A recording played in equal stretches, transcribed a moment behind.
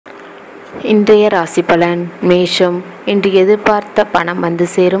இன்றைய ராசி பலன். மேஷம். இன்று எதிர்பார்த்த பணம் வந்து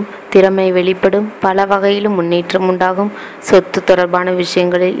சேரும், திறமை வெளிப்படும், பல வகையிலும் முன்னேற்றம் உண்டாகும், சொத்து தொடர்பான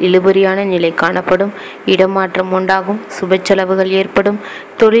விஷயங்களில் இழுபறியான நிலை காணப்படும், இடமாற்றம் உண்டாகும், சுப செலவுகள் ஏற்படும்,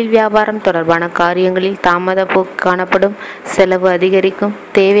 தொழில் வியாபாரம் தொடர்பான காரியங்களில் தாமத போக்கு காணப்படும், செலவு அதிகரிக்கும்,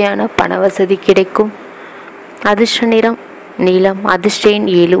 தேவையான பண வசதி கிடைக்கும். அதிர்ஷ்ட நிறம் நீலம், அதிர்ஷ்ட எண்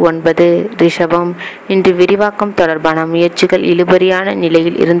 7, 9. ரிஷபம். இன்று விரிவாக்கம் தொடர்பான முயற்சிகள் இழுபறியான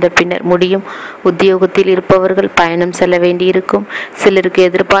நிலையில் இருந்த பின்னர் முடியும். உத்தியோகத்தில் இருப்பவர்கள் பயணம் செல்ல வேண்டியிருக்கும். சிலருக்கு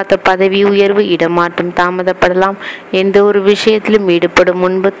எதிர்பார்த்த பதவி உயர்வு, இடமாற்றம் தாமதப்படலாம். எந்த ஒரு விஷயத்திலும் ஈடுபடும்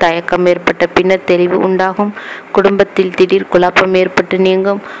முன்பு தயக்கம் ஏற்பட்ட பின்னர் தெளிவு உண்டாகும். குடும்பத்தில் திடீர் குழப்பம் ஏற்பட்டு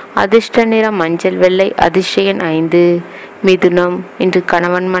நீங்கும். அதிர்ஷ்ட நிறம் மஞ்சள், வெள்ளை, அதிர்ஷ்ட எண் 5. மிதுனம். இன்று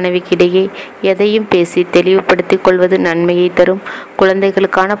கணவன் மனைவிக்கிடையே எதையும் பேசி தெளிவுபடுத்திக் கொள்வது நன்மையை தரும்.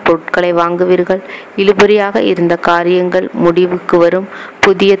 குழந்தைகளுக்கான பொருட்களை வாங்குவீர்கள். இழுபறியாக இருந்த காரியங்கள் முடிவுக்கு வரும்.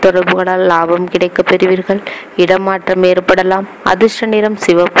 புதிய தொடர்புகளால் லாபம் கிடைக்க பெறுவீர்கள். இடமாற்றம் ஏற்படலாம். அதிர்ஷ்ட நிறம்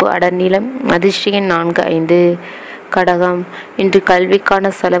சிவப்பு, அடர்நீலம், அதிர்ஷ்ட எண் 4, 5. கடகம். இன்று கல்விக்கான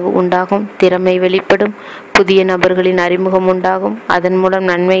செலவு உண்டாகும், திறமை வெளிப்படும், புதிய நபர்களின் அறிமுகம் உண்டாகும், அதன் மூலம்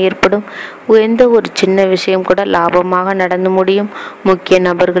நன்மை ஏற்படும். எந்த ஒரு சின்ன விஷயம் கூட லாபமாக நடந்து முடியும். முக்கிய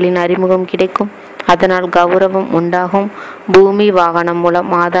நபர்களின் அறிமுகம் கிடைக்கும், அதனால் கௌரவம் உண்டாகும். பூமி வாகனம்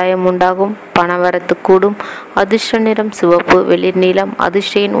மூலம் ஆதாயம் உண்டாகும், பணவரத்து கூடும். அதிர்ஷ்ட நிறம் சிவப்பு, வெளிர் நீலம்,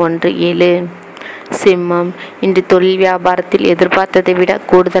 அதிர்ஷ்ட எண் 1, 7. சிம்மம். இன்று தொழில் வியாபாரத்தில் எதிர்பார்த்ததை விட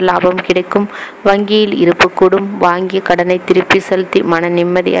கூடுதல் லாபம் கிடைக்கும். வங்கியில் இருப்பு கூடும். வாங்கிய கடனை திருப்பி செலுத்தி மன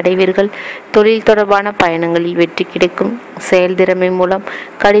நிம்மதி அடைவீர்கள். தொழில் தொடர்பான பயணங்களில் வெற்றி கிடைக்கும். செயல்திறமை மூலம்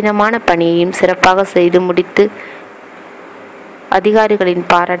கடினமான பணியையும் சிறப்பாக செய்து முடித்து அதிகாரிகளின்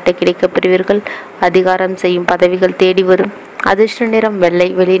பாராட்டை கிடைக்கப் பெறுவீர்கள். அதிகாரம் செய்யும் பதவிகள் தேடி வரும். அதிர்ஷ்ட நிறம் வெள்ளை,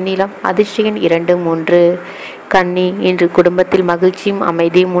 வெளிநீலம், அதிர்ஷ்ட எண் 2, 3. கன்னி. இன்று குடும்பத்தில் மகிழ்ச்சியும்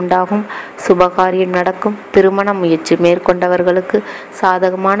அமைதியும் உண்டாகும். சுபகாரியம் நடக்கும். திருமண முயற்சி மேற்கொண்டவர்களுக்கு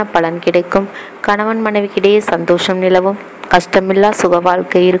சாதகமான பலன் கிடைக்கும். கணவன் மனைவிக்கிடையே சந்தோஷம் நிலவும். கஷ்டமில்லா சுக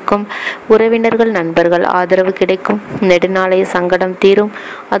வாழ்க்கை இருக்கும். உறவினர்கள் நண்பர்கள் ஆதரவு கிடைக்கும். நெடுநாளைய சங்கடம் தீரும்.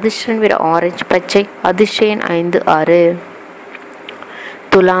 அதிர்ஷ்ட நிற ஆரஞ்சு, பச்சை, அதிர்ஷ்ட எண் 5, 6.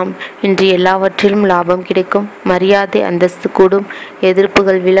 துலாம். இன்று எல்லாவற்றிலும் லாபம் கிடைக்கும். மரியாதை அந்தஸ்து கூடும்.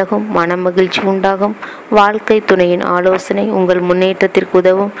 எதிர்ப்புகள் விலகும். மன மகிழ்ச்சி உண்டாகும். வாழ்க்கை துணையின் ஆலோசனை உங்கள் முன்னேற்றத்திற்கு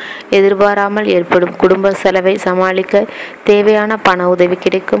உதவும். எதிர்பாராமல் ஏற்படும் குடும்ப செலவை சமாளிக்க தேவையான பண உதவி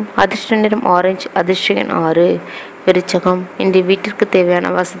கிடைக்கும். அதிர்ஷ்ட நிறம் ஆரஞ்சு, அதிர்ஷ்ட எண் 6. விருச்சகம். இன்று வீட்டிற்கு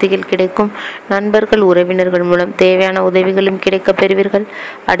தேவையான வசதிகள் கிடைக்கும். நண்பர்கள் உறவினர்கள் மூலம் தேவையான உதவிகளும் கிடைக்க பெறுவீர்கள்.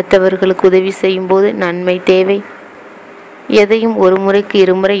 அடுத்தவர்களுக்கு உதவி செய்யும் போது நன்மை தேவை. எதையும் ஒரு முறைக்கு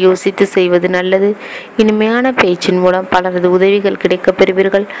இருமுறை யோசித்து செய்வது நல்லது. இனிமையான பேச்சின் மூலம் பலரது உதவிகள் கிடைக்கப்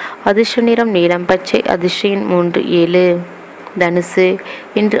பெறுவீர்கள். அதிர்ஷ்ட நிறம் நீலம், பச்சை, அதிர்ஷ்ட எண் 3, 7. தனுசு.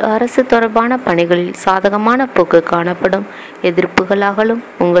 இன்று அரசு தொடர்பான பணிகளில் சாதகமான போக்கு காணப்படும். எதிர்ப்புகள் அகலும்.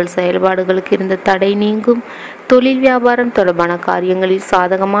 உங்கள் செயல்பாடுகளுக்கு இருந்த தடை நீங்கும். தொழில் வியாபாரம் தொடர்பான காரியங்களில்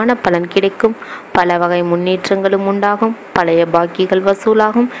சாதகமான பலன் கிடைக்கும். பல வகை முன்னேற்றங்களும் உண்டாகும். பழைய பாக்கிகள்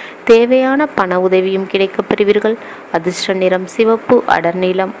வசூலாகும். தேவையான பண உதவியும் கிடைக்கப் பெறுவீர்கள். அதிர்ஷ்ட நிறம் சிவப்பு,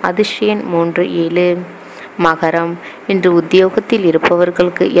 அடர்நீலம், அதிர்ஷ்ட எண் 3, 7. மகரம். இன்று உத்தியோகத்தில்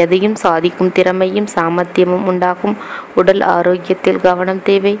இருப்பவர்களுக்கு எதையும் சாதிக்கும் திறமையும் சாமர்த்தியமும் உண்டாகும். உடல் ஆரோக்கியத்தில் கவனம்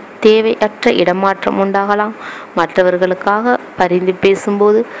தேவை. தேவையற்ற இடமாற்றம் உண்டாகலாம். மற்றவர்களுக்காக பரிந்து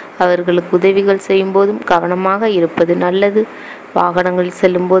பேசும்போது அவர்களுக்கு உதவிகள் செய்யும் போதும் கவனமாக இருப்பது நல்லது. வாகனங்களில்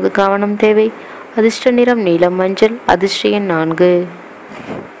செல்லும்போது கவனம் தேவை. அதிர்ஷ்ட நிறம் நீலம், மஞ்சள், அதிர்ஷ்ட எண் 4.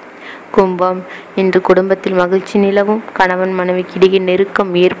 கும்பம். இன்று குடும்பத்தில் மகிழ்ச்சி நிலவும். கணவன் மனைவிக்கிடையே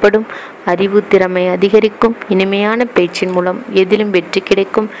நெருக்கம் ஏற்படும். அறிவு திறமை அதிகரிக்கும். இனிமையான பேச்சின் மூலம் எதிலும் வெற்றி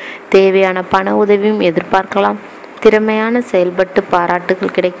கிடைக்கும். தேவையான பண உதவியும் எதிர்பார்க்கலாம். திறமையான செயல்பட்டு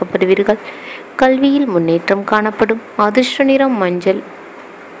பாராட்டுகள் கிடைக்கப்படுவீர்கள். கல்வியில் முன்னேற்றம் காணப்படும். அதிர்ஷ்ட நிறம் மஞ்சள்,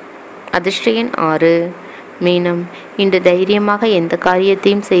 அதிர்ஷ்ட எண் 6. மீனம். இன்று தைரியமாக எந்த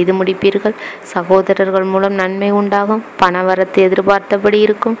காரியத்தையும் செய்து முடிப்பீர்கள். சகோதரர்கள் மூலம் நன்மை உண்டாகும். பணவரத்து எதிர்பார்த்தபடி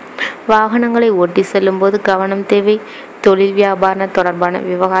இருக்கும். வாகனங்களை ஓட்டி செல்லும் போது கவனம் தேவை. தொழில் வியாபாரம் தொடர்பான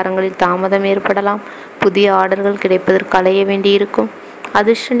விவகாரங்களில் தாமதம் ஏற்படலாம். புதிய ஆர்டர்கள் கிடைப்பதற்கு அலைய வேண்டியிருக்கும்.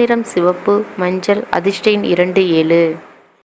 அதிர்ஷ்ட நிறம் சிவப்பு, மஞ்சள், அதிர்ஷ்ட எண் 2, 7.